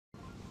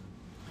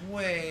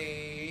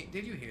Wait,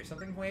 did you hear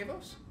something,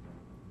 Huevos?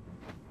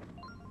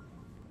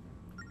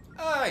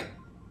 Hey!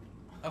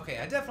 Okay,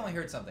 I definitely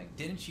heard something.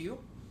 Didn't you?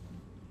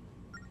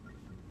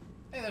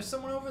 Hey, there's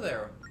someone over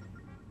there.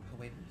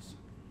 Huevos.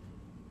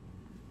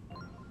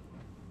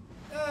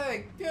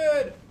 Hey,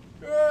 kid!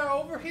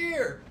 Over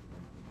here!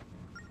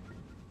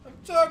 I'm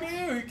talking to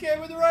you! You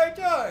came at the right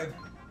time!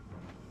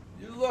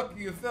 You're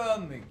lucky you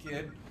found me,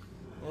 kid.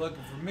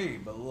 Lucky for me,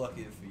 but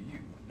lucky for you.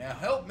 Now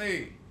help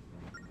me!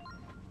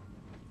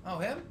 Oh,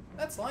 him?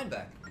 That's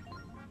Lineback.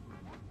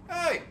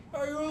 Hey!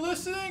 Are you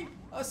listening?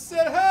 I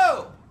said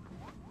help!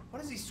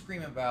 What is he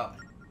screaming about?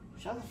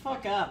 Shut the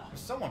fuck up.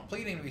 There's someone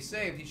pleading to be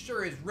saved. He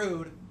sure is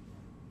rude.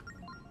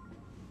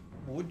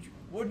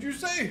 What'd you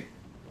say?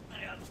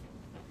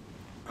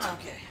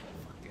 Okay.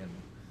 Fucking...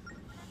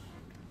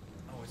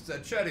 Oh, it's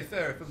that chatty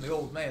fairy from the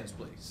old man's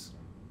place.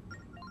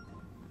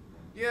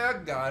 Yeah,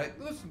 I got it.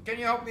 Listen, can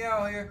you help me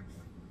out here?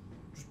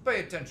 Just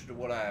pay attention to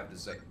what I have to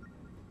say.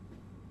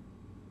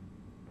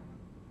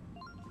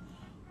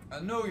 I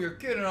know you're a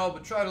kid and all,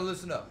 but try to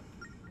listen up.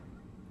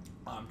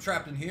 I'm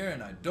trapped in here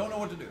and I don't know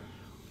what to do.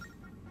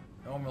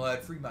 Normally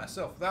I'd free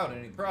myself without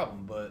any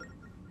problem, but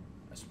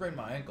I sprained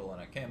my ankle and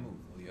I can't move.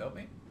 Will you help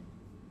me?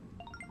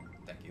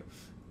 Thank you.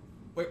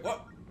 Wait,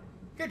 what?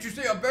 Can't you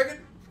see I'm begging?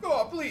 Go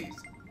on, please.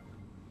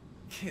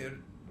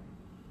 Kid,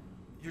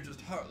 you're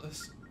just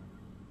heartless.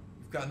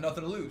 You've got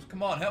nothing to lose.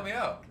 Come on, help me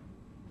out.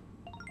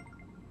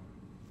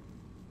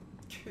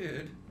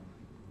 Kid,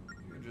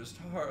 you're just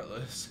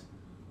heartless.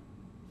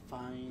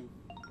 Fine.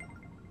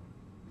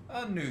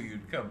 I knew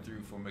you'd come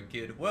through for me,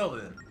 kid. Well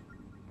then,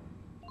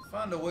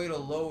 find a way to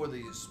lower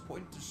these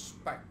pointer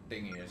spike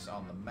thingies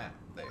on the map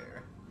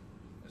there.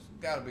 There's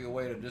gotta be a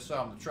way to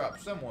disarm the trap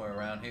somewhere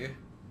around here.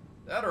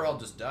 That or I'll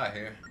just die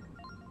here.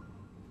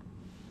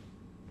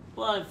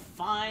 Well,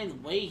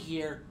 fine. Wait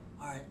here.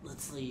 Alright,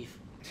 let's leave.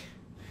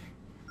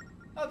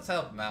 Let's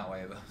help him out,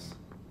 Huevos.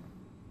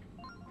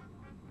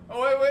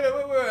 Oh, wait,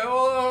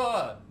 hold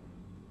on.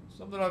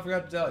 Something I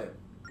forgot to tell you.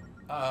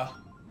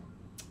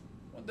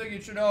 One thing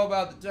you should know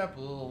about the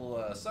temple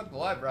will suck the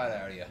life right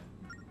out of you.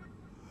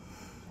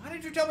 Why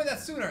didn't you tell me that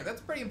sooner?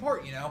 That's pretty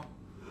important, you know.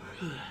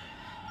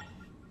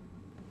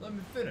 Let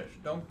me finish.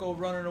 Don't go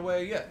running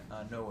away yet.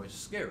 I know it's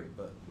scary,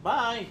 but...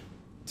 Bye.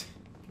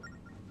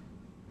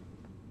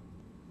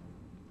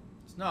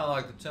 It's not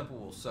like the temple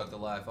will suck the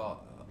life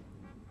out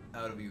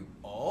of you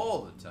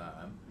all the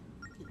time.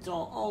 It's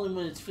only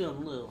when it's feeling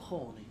a little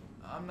horny.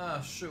 I'm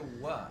not sure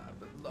why,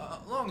 but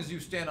as long as you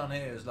stand on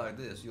hairs like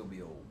this, you'll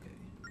be okay.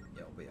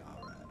 You'll be alright.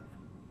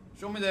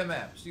 Show me that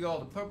map. See all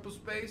the purple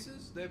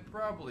spaces? They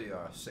probably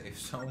are safe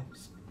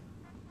zones.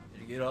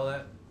 Did you get all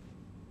that?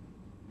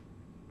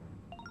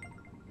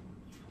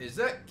 Is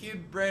that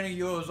kid brain of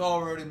yours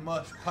already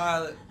much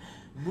pilot?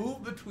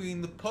 Move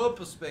between the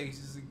purple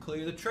spaces and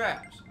clear the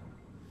traps.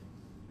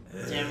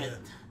 Damn it.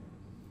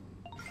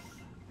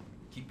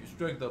 Keep your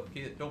strength up,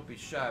 kid. Don't be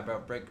shy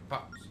about breaking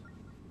pops.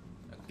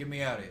 Now get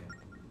me out of here.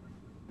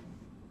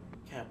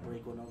 Can't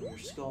break one over your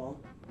skull.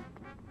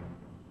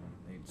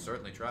 You'd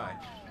certainly try.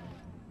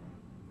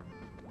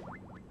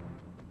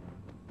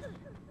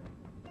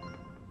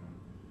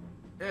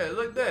 Yeah,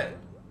 look at that.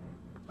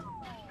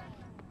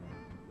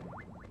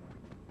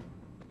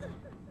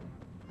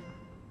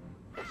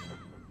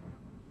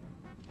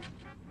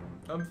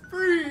 I'm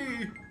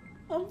free!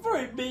 I'm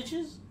free,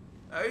 bitches.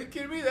 Are you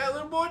kidding me? That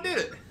little boy did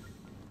it.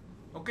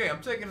 Okay,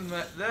 I'm taking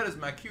that as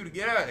my cue to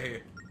get out of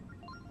here.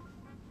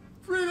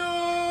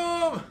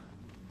 Freedom!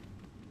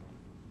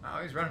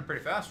 Oh, he's running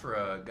pretty fast for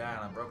a guy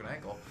on a broken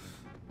ankle.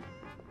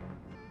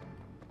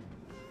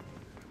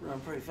 Run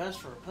pretty fast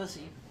for a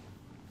pussy.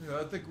 Yeah,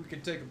 I think we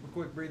can take a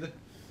quick breather.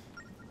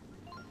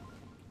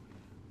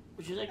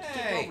 Would you like to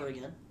take over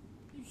again?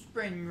 You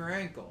sprained your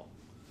ankle.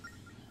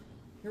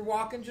 You're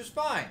walking just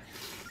fine.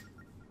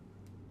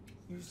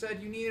 You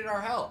said you needed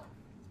our help.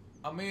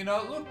 I mean,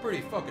 I look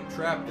pretty fucking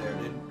trapped there,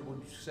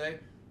 wouldn't you say?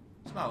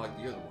 It's not like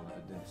the other one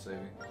that didn't save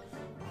me.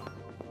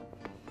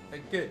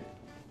 Hey, kid.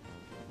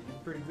 You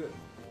did pretty good.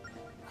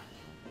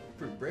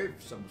 Pretty brave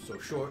for something so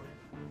short.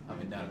 I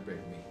mean, not as brave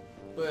as me,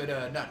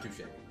 but not too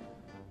shabby.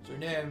 So your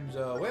name's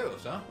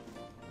Huevos, huh?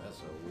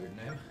 That's a weird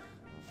name.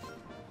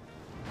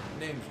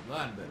 Name's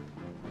Lineback.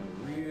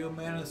 A real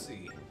man of the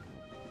sea.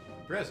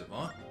 Impressive,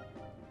 huh?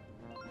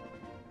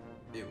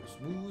 It was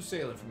smooth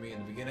sailing for me in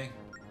the beginning.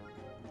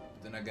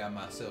 Then I got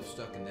myself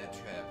stuck in that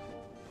trap.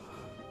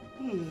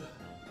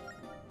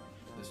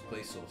 This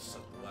place will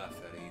suck the life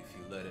out of you if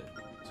you let it.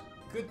 It's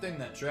a good thing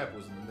that trap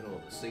was in the middle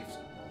of the safe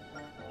zone.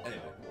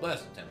 Anyway,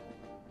 last attempt.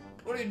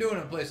 What are you doing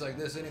in a place like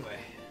this anyway?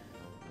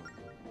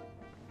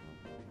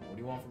 What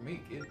do you want from me,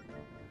 kid?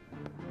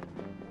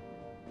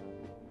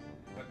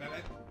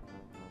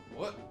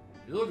 What?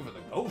 You're looking for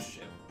the ghost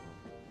ship?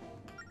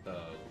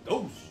 The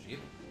ghost ship?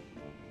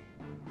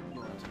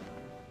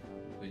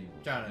 Are you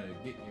trying to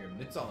get your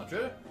mitts on the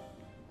treasure?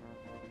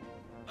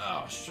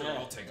 Oh, sure,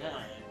 I'll take it.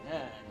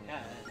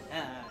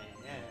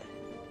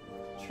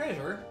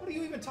 Treasure? What are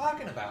you even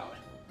talking about?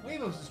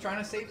 Huevos is trying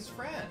to save his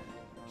friend.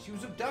 She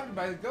was abducted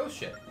by the ghost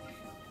ship.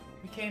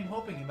 We came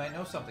hoping you might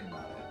know something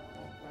about it.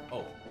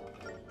 Oh,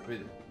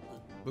 really?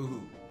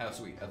 Boo-hoo. How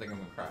sweet. I think I'm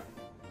gonna cry.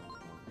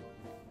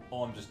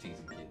 Oh, I'm just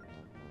teasing, kid.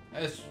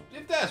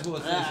 If that's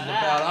what this is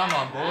about, I'm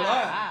on board.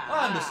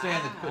 I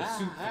understand the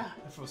pursuit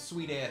for a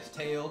sweet-ass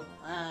tale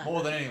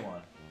more than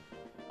anyone.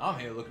 I'm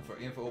here looking for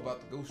info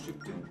about the ghost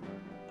ship, too.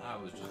 I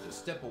was just a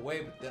step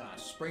away, but then I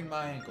sprained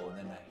my ankle, and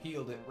then I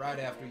healed it right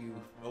after you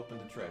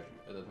opened the trap.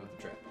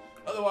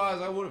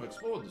 Otherwise, I would have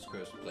explored this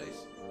cursed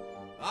place.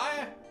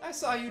 I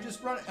saw you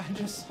just running. I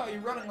just saw you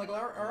running like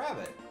a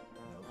rabbit.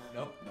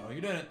 Nope, no, you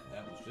didn't.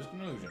 That was just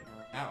an illusion.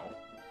 Ow.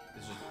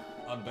 This is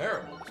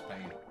unbearable, this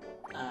pain.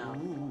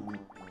 Ooh.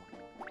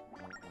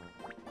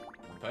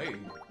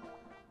 Pain.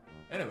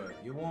 Anyway,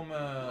 you want me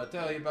to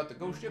tell you about the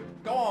ghost ship?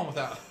 Go on with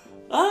that.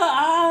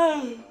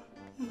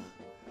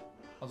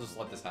 I'll just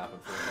let this happen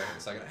for a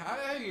second.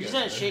 How you He's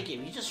not shaking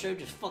him. You just started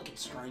just fucking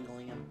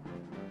strangling him.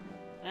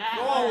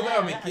 Go on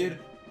without me, kid.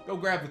 Go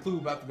grab the clue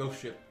about the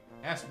ghost ship.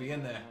 It has to be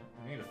in there.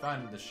 We need to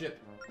find the ship.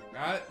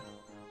 Got it?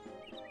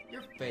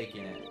 You're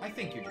faking it. I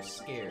think you're just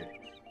scared.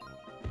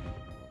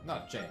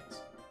 Not a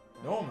chance.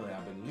 Normally,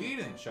 I'd be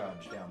leading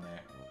charge down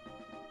there.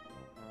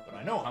 But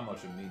I know how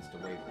much it means to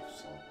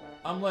waivers.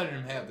 I'm letting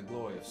him have the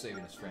glory of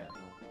saving his friend.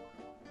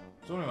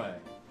 So anyway,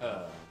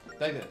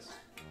 take this.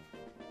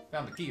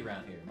 Found the key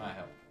around here, might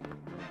help.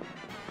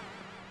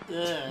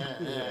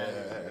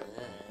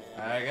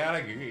 I got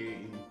a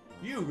key.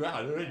 You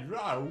got a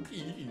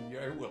key.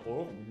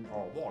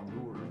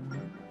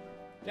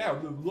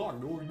 Down the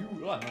lock door, you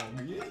got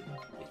no key.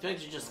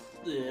 Expect you just.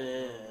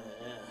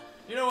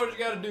 You know what you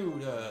gotta do,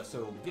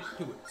 so get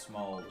to it,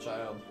 small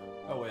child.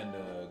 Oh, and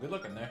good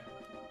luck in there.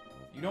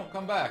 If you don't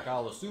come back,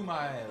 I'll assume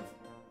I have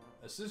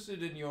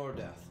assisted in your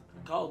death.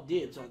 Call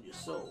dibs on your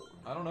soul.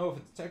 I don't know if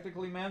it's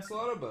technically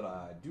manslaughter, but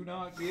I do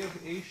not give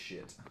a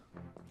shit.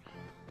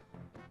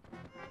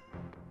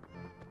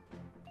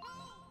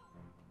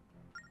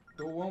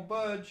 Door won't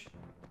budge.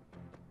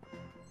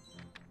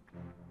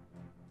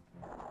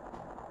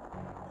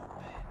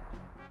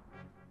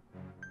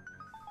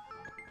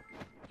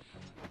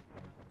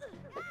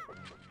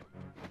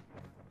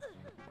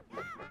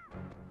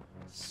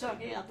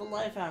 Sucking out the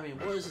life out of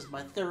me. What is this,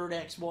 my third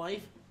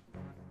ex-wife?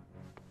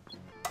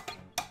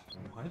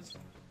 What?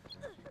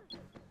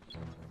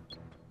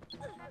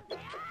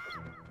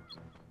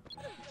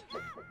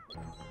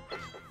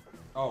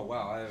 Oh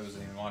wow, I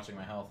wasn't even watching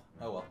my health.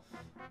 Oh well.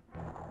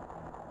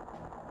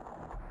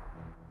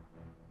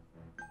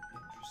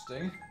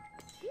 Interesting.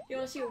 You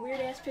want to see a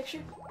weird ass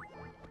picture?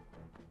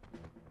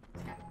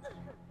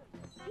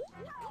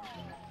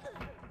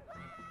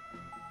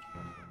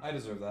 I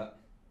deserve that.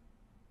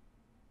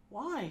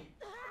 Why?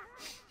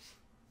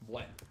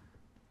 What?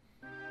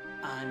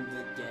 I'm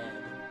the dead.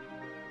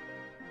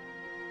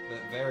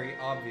 That very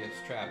obvious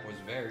trap was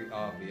very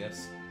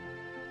obvious.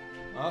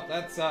 Well,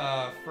 that's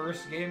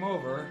first game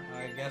over.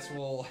 I guess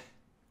we'll.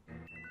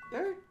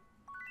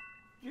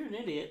 You're an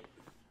idiot.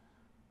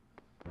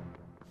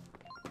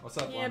 What's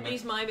up, Yeah, Longman?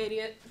 he's my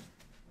idiot.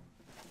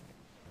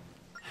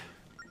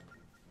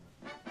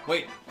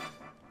 Wait,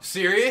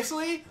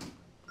 seriously?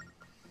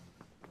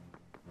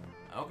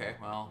 Okay,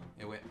 well,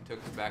 it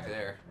took us back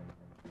there.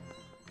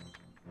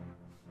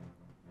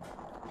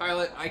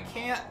 Pilot, I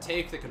can't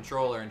take the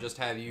controller and just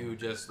have you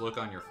just look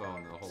on your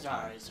phone the whole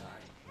time. Sorry.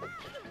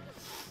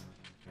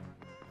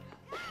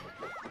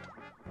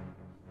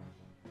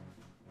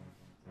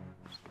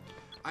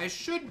 I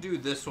should do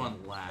this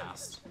one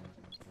last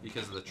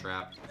because of the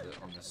trap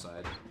on this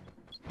side.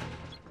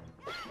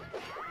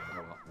 Oh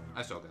well,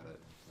 I still got it.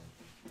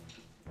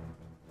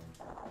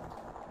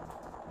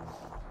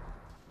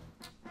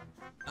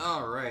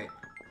 Alright,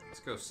 let's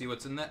go see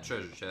what's in that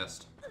treasure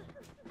chest.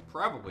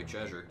 Probably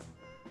treasure.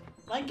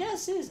 My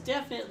guess is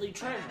definitely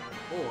treasure.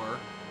 Or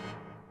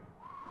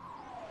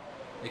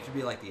it could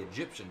be like the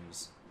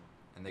Egyptians,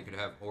 and they could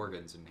have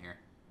organs in here.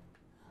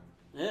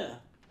 Yeah.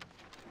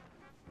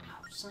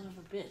 Ow, son of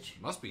a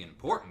bitch. Must be an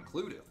important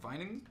clue to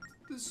finding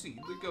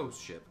the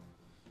ghost ship.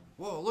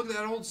 Whoa, look at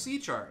that old sea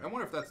chart. I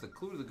wonder if that's the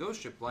clue to the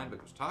ghost ship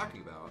Blindbook was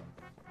talking about.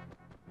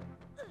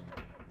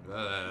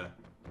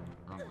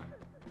 Wrong way.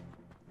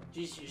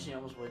 Jeez, you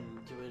almost went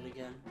into it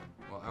again.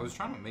 Well, I was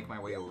trying to make my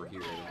way over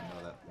here. I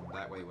didn't know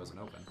that way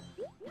wasn't open.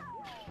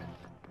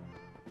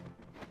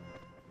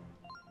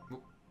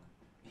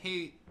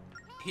 He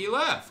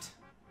left!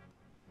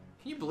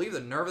 Can you believe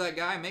the nerve of that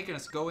guy making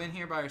us go in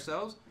here by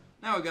ourselves?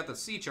 Now we got the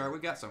sea chart, we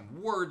got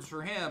some words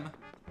for him.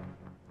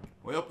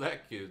 Well,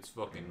 that kid's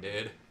fucking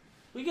dead.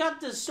 We got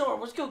this sword.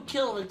 Let's go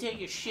kill him and take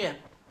his ship.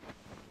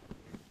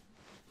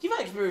 You've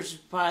had experience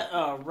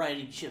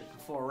riding ships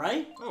before,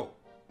 right? Oh,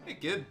 hey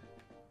kid.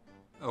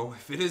 Oh,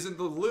 if it isn't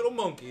the little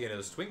monkey and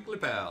his twinkly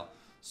pal.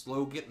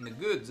 Slow getting the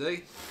goods,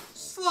 eh?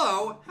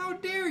 Slow? How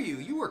dare you?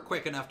 You were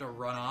quick enough to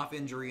run off,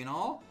 injury and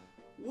all.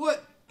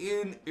 What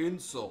an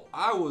insult.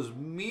 I was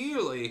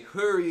merely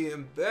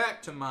hurrying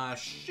back to my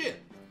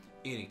ship.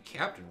 Any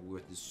captain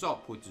worth his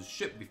salt puts his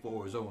ship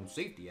before his own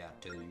safety, I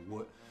tell you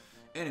what.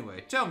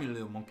 Anyway, tell me,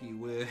 little monkey,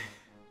 where...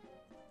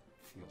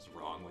 Feels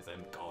wrong with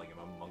him calling him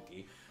a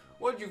monkey.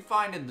 What'd you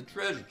find in the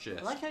treasure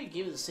chest? I like how you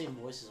gave it the same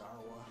voice as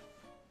Arwa.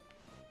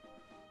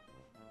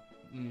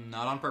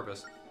 Not on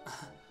purpose.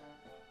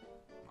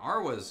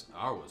 Arwa's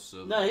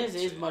southern. No, his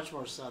is much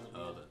more southern.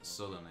 Oh, that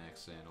southern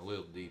accent, a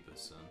little deeper,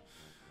 son.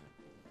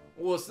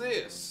 What's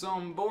this?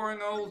 Some boring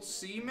old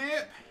sea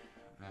map?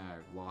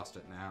 I've lost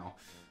it now.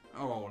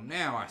 Oh,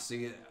 now I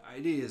see it.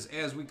 It is,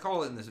 as we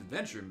call it in this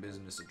adventuring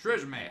business, a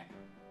treasure map.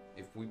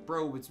 If we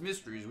probe its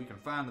mysteries, we can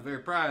find the very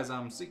prize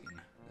I'm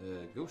seeking,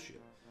 the ghost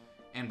ship.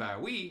 And by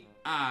we,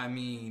 I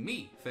mean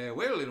me.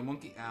 Farewell, little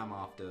monkey. I'm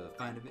off to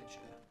find adventure.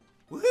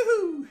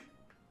 Woohoo!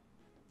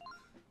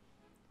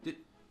 Did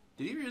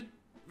he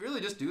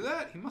really just do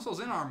that? He muscles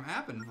in our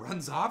map and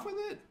runs off with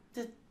it?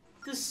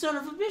 This son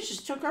of a bitch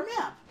just took our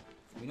map.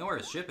 We know where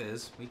his ship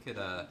is. We could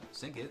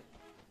sink it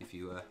if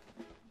you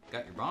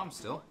got your bombs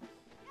still.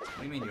 What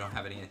do you mean you don't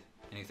have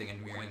anything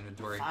in your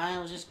inventory? Fine,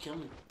 I'll just kill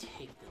him and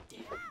take the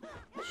damn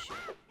shit.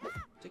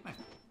 Take my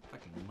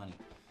fucking money.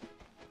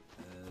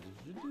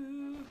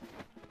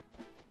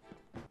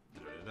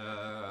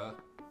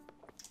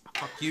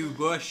 Fuck you,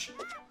 Bush.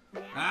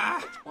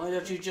 Ah! Why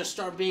don't you just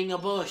start being a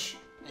bush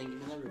and give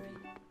me that rupee?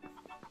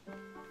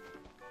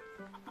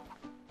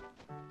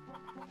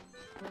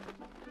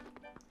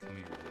 Come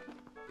here,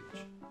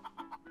 bitch.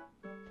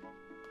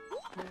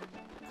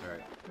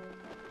 Alright.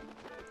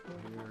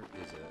 Where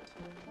is it?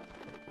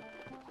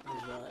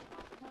 Where's what?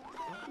 I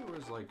thought there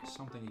was like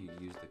something you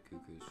could use the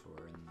cuckoos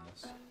for in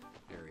this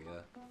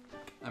area.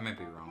 I might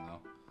be wrong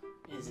though.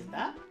 Is it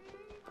that?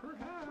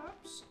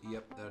 Perhaps.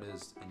 Yep, that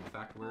is in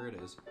fact where it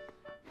is.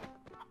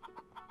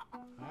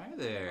 Hi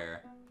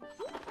there.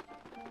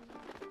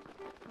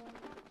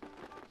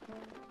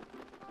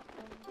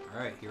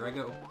 Alright, here I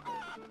go.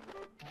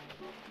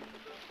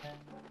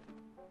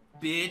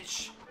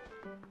 Bitch!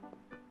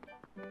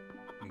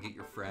 Let me get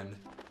your friend.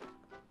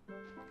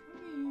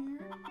 Come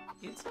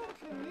here. It's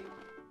okay.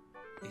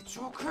 It's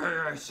okay,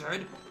 I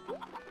said.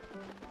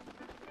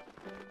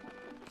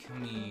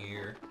 Come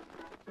here.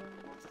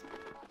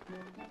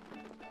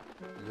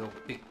 Little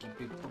picky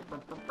big.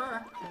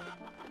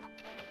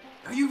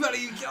 Are you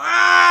ready?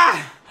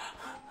 Ah!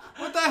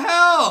 What the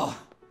hell?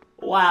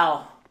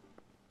 Wow.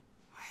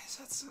 Why is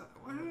that so?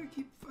 Why do I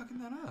keep fucking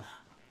that up?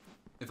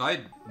 If I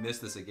miss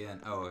this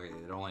again, oh, okay,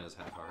 it only does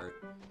half a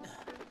heart.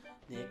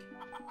 Nick.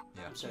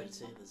 Yeah. I'm sorry to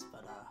say this,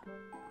 but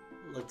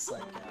looks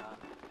like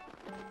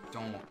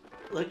Don't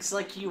looks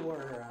like you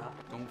were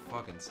don't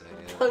fucking say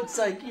it. looks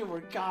like you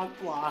were cock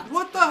blocked.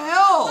 What the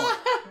hell?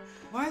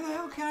 Why the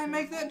hell can't I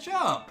make that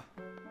jump?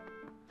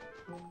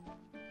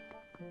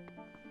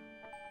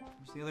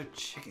 Where's the other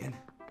chicken?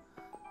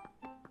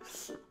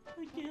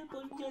 I can't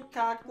believe you get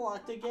cock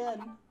blocked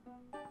again.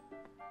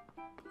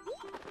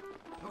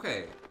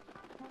 Okay.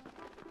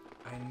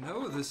 I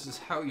know this is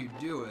how you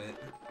do it.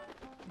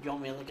 You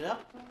want me to look it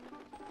up?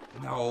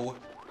 No.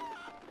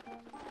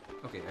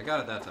 Okay, I got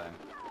it that time.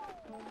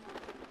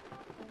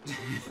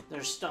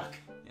 They're stuck.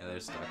 Yeah, they're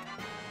stuck.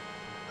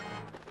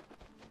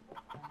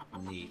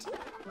 Neat.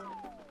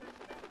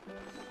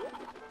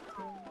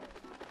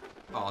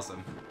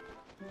 Awesome.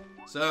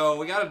 So,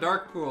 we got a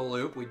dark pool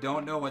loop. We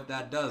don't know what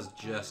that does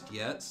just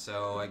yet,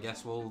 so I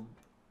guess we'll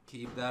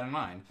keep that in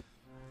mind.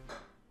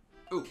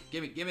 Ooh,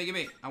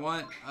 gimme. I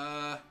want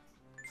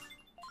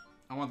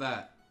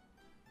that.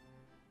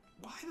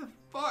 Why the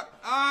fuck?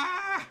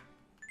 Ah!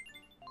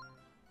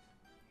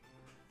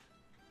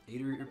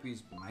 80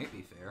 rupees might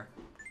be fair.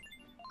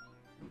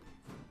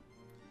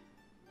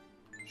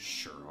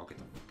 Sure, I'll get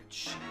the fucking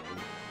shield.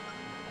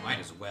 Might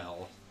as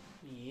well.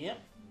 Yep.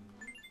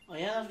 Oh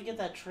yeah, I have to get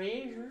that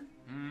treasure.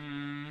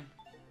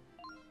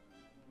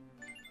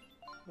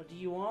 But do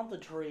you want the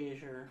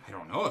treasure? I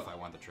don't know if I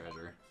want the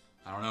treasure.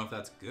 I don't know if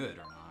that's good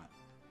or not.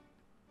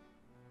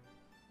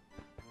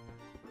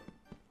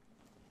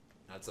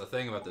 That's the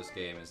thing about this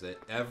game, is that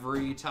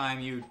every time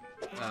you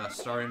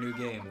start a new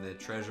game, the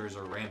treasures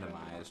are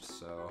randomized,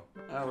 so...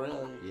 Oh,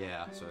 really?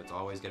 Yeah, so it's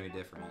always going to be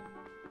different.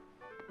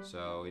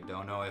 So we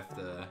don't know if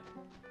the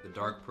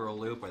Dark Pearl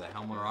Loop or the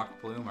Helmrock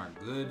Plume are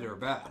good or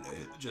bad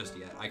just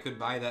yet. I could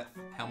buy that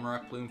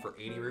Helmrock Plume for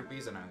 80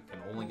 rupees and I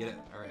can only get it,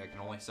 or I can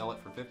only sell it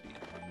for 50.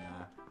 And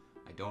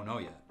I don't know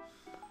yet.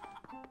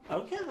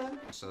 Okay then.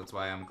 So that's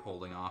why I'm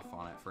holding off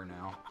on it for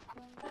now.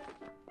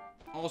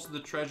 Also, the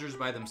treasures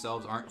by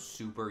themselves aren't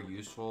super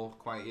useful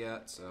quite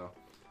yet, so...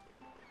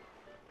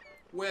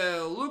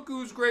 Well, look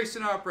who's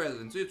gracing our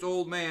presence. It's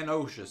old man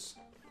Osius.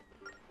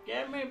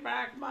 Give me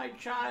back my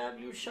child,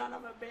 you son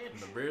of a bitch.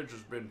 The bridge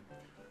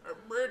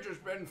has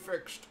been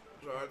fixed,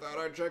 so I thought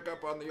I'd check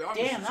up on the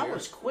youngsters. Damn, that here.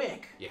 was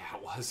quick. Yeah,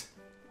 it was.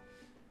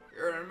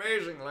 You're an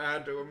amazing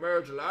lad to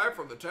emerge alive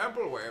from the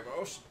temple,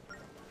 Huevos.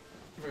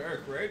 Very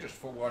courageous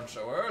for one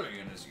so early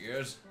in his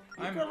years.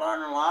 You could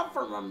learn a lot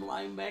from him,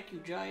 Lineback, you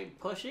giant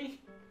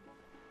pussy.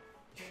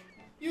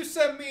 You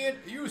sent me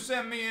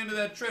into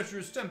that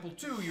treacherous temple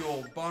too, you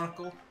old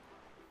barnacle.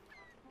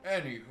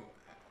 Anywho,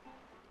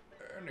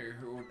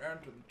 who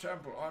enter the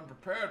temple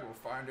unprepared will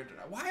find it.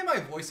 Why am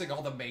I voicing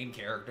all the main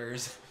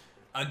characters?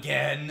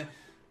 Again?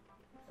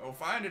 Will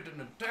find it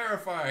in a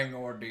terrifying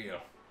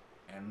ordeal.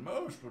 and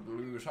most would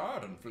lose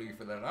heart and flee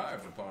for their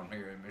lives upon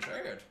hearing me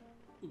say it.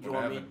 Do you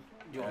want me to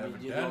do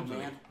the old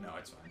man? No,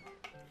 it's fine.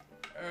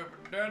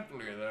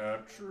 Evidently, there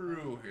are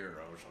true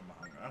heroes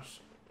among us.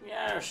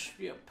 Yes,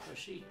 you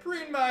pussy.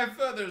 Preen my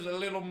feathers a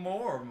little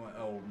more, my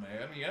old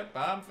man. Yep,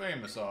 I'm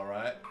famous, all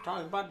right.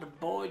 Talking about the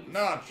boy.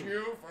 Not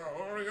you,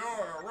 for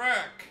you're a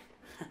wreck.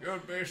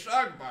 You'd be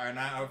sunk by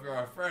now if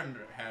your friend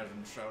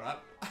hasn't shown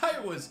up. I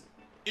was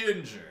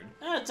injured.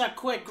 That's a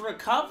quick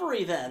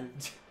recovery then.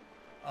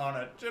 On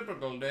a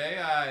typical day,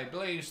 I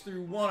blaze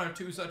through 1 or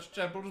 2 such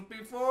temples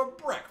before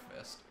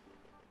breakfast.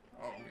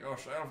 Hold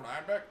yourself,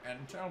 Linebeck,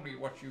 and tell me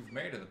what you've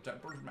made of the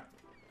temple's map.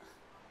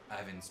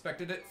 I've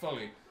inspected it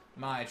fully.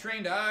 My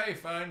trained eye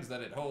finds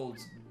that it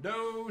holds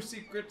no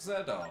secrets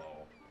at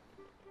all.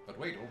 But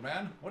wait, old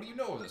man, what do you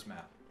know of this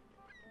map?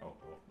 Oh.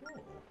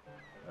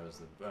 As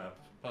the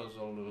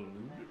puzzle alluded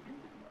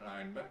to,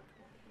 Linebeck,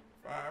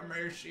 if I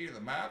may see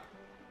the map.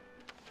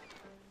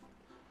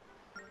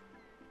 A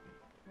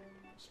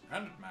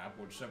standard map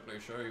would simply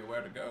show you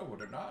where to go,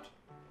 would it not?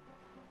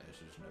 This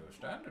is no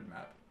standard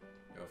map.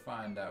 You'll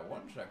find that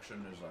one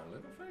section is a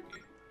little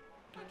flaky.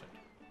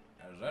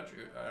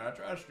 I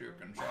trust you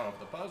can solve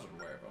the puzzle,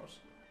 Huevos.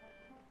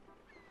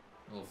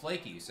 A little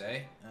flaky, you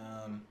say?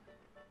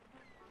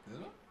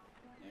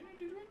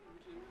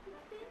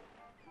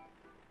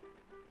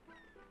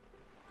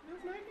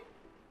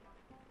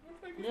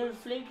 Little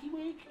flaky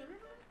wake?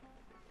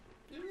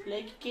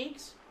 Flaky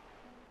cakes?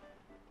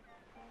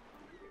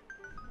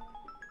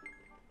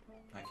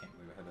 I can't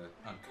believe I had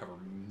to uncover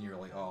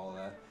nearly all of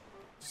that.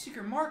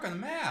 Secret mark on the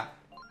map!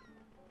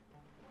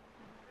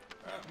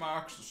 That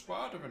marks the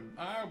spot of an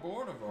isle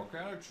born of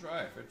volcanic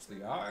strife. It's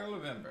the Isle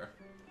of Ember.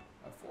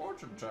 A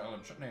fortune teller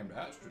named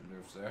Astrid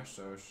lives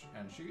there,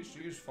 and she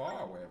sees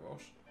far,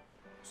 Huevos.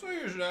 So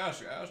you should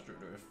ask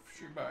Astrid if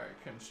she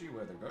can see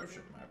where the ghost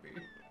ship might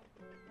be.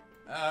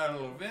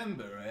 Isle of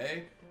Ember,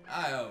 eh?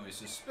 I always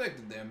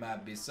suspected there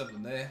might be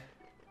something there.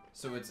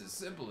 So it's as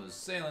simple as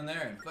sailing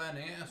there and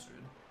finding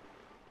Astrid.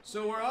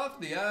 So we're off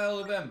the Isle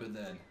of Ember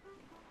then.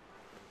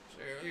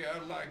 Celia,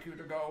 I'd like you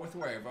to go with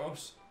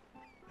Huevos.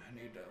 I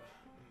need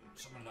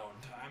some alone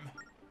time.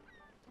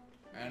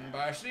 And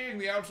by seeing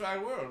the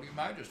outside world, you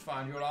might just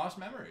find your lost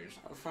memories.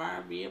 If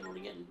I'll be able to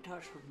get in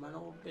touch with my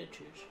old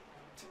bitches.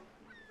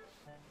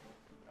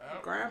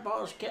 Well,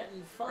 Grandpa's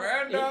getting fucked.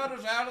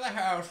 Granddaughter's out of the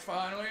house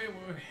finally.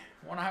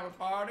 We want to have a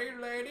party,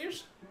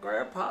 ladies?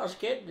 Grandpa's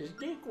getting his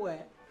dick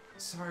wet.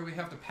 Sorry we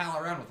have to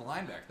pal around with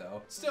Lineback,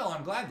 though. Still,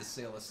 I'm glad to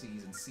sail the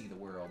seas and see the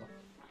world.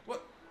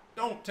 What?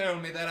 Don't tell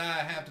me that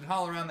I have to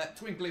haul around that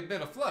twinkly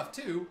bit of fluff,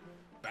 too.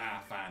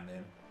 Bah, fine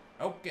then.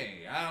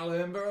 Okay, Isle of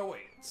Ember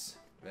awaits.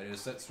 Ready to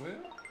set sail?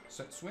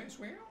 Set swing?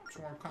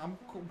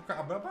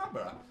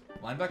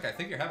 Lineback, I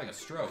think you're having a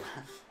stroke.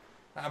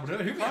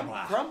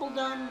 Crumble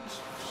done,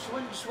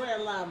 swing swear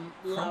lamb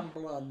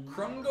blun.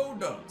 Crungo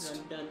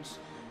dunce. Dunce.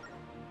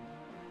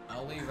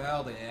 I'll leave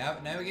all the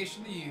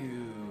navigation to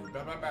you.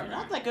 You're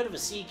not that good of a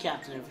sea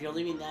captain if you're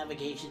leaving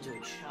navigation to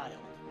a child.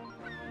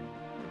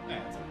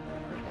 Yeah, it's not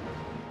that hard.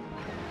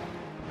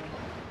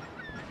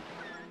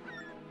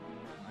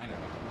 I know.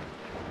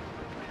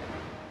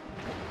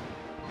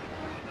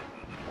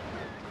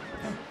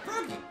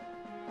 Froggy!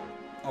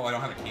 Oh, I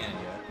don't have a cannon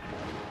yet.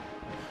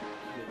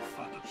 You're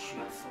fucking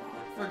shit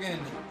frog.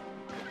 Friggin'.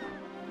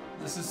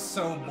 This is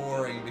so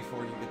boring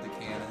before you get the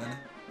cannon.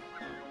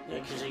 Yeah,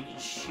 because they can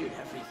shoot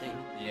everything.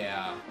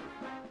 Yeah.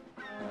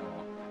 Oh,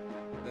 well.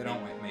 They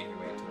don't make you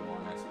wait too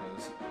long, I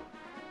suppose.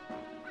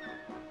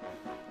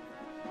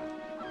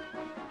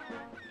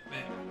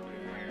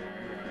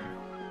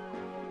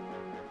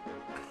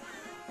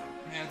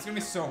 Man, it's gonna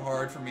be so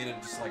hard for me to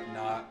just, like,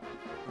 not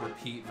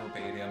repeat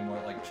verbatim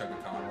what, like,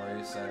 Chugga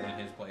Conroy said in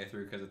his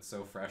playthrough because it's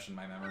so fresh in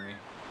my memory.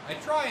 I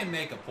try and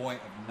make a point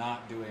of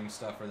not doing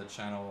stuff for the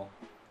channel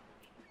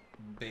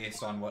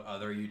based on what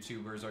other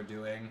YouTubers are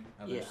doing,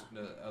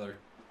 other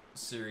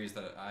series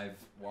that I've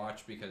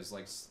watched, because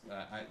like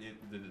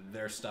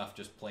their stuff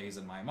just plays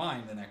in my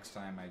mind the next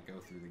time I go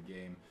through the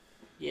game.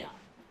 Yeah.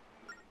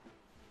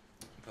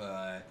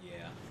 But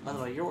yeah. By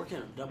the way, you're working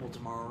a double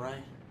tomorrow,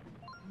 right?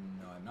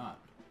 No, I'm not.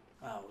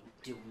 Oh,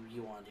 do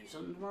you want to do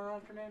something tomorrow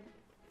afternoon?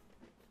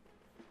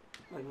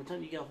 Like, what time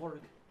do you get off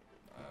work?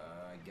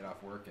 I get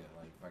off work at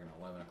like fucking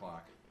 11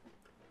 o'clock.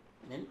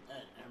 Never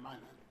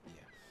mind then.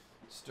 Yeah.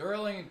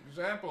 Sterling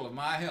example of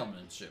my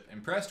helmsmanship.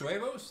 Impressed,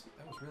 Huevos?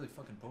 That was really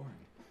fucking boring.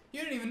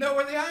 You didn't even know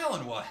where the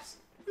island was.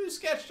 Who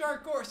sketched our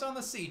course on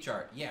the sea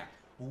chart? Yeah,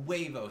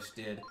 Huevos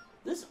did.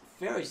 This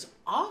fairy's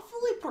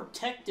awfully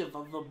protective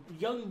of the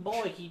young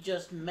boy he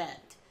just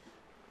met.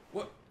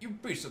 What? You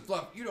piece of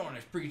fluff. You don't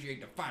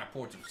appreciate the fine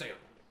points of sailing.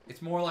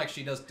 It's more like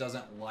she just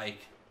doesn't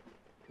like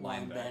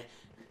Lineback.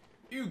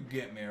 You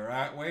get me,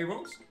 right,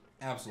 Huevos?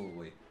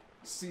 Absolutely.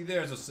 See,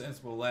 there's a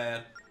sensible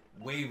lad.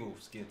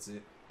 Huevos gets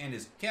it. And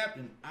as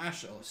captain, I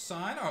shall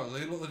assign our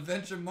little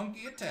adventure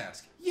monkey a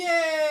task.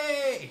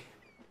 Yay!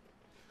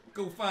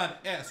 Go find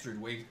Astrid,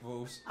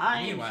 Huevos.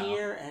 I am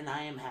here and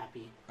I am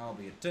happy. I'll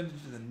be attending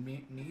to the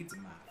needs of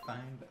my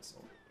fine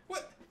vessel.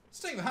 What?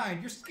 Stay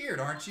behind. You're scared,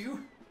 aren't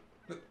you?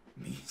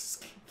 Me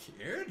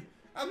scared?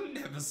 I'm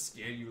never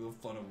scared, you little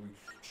fluttering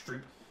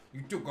shrimp.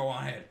 You two go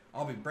on ahead.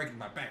 I'll be breaking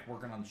my back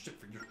working on the ship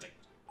for your sake.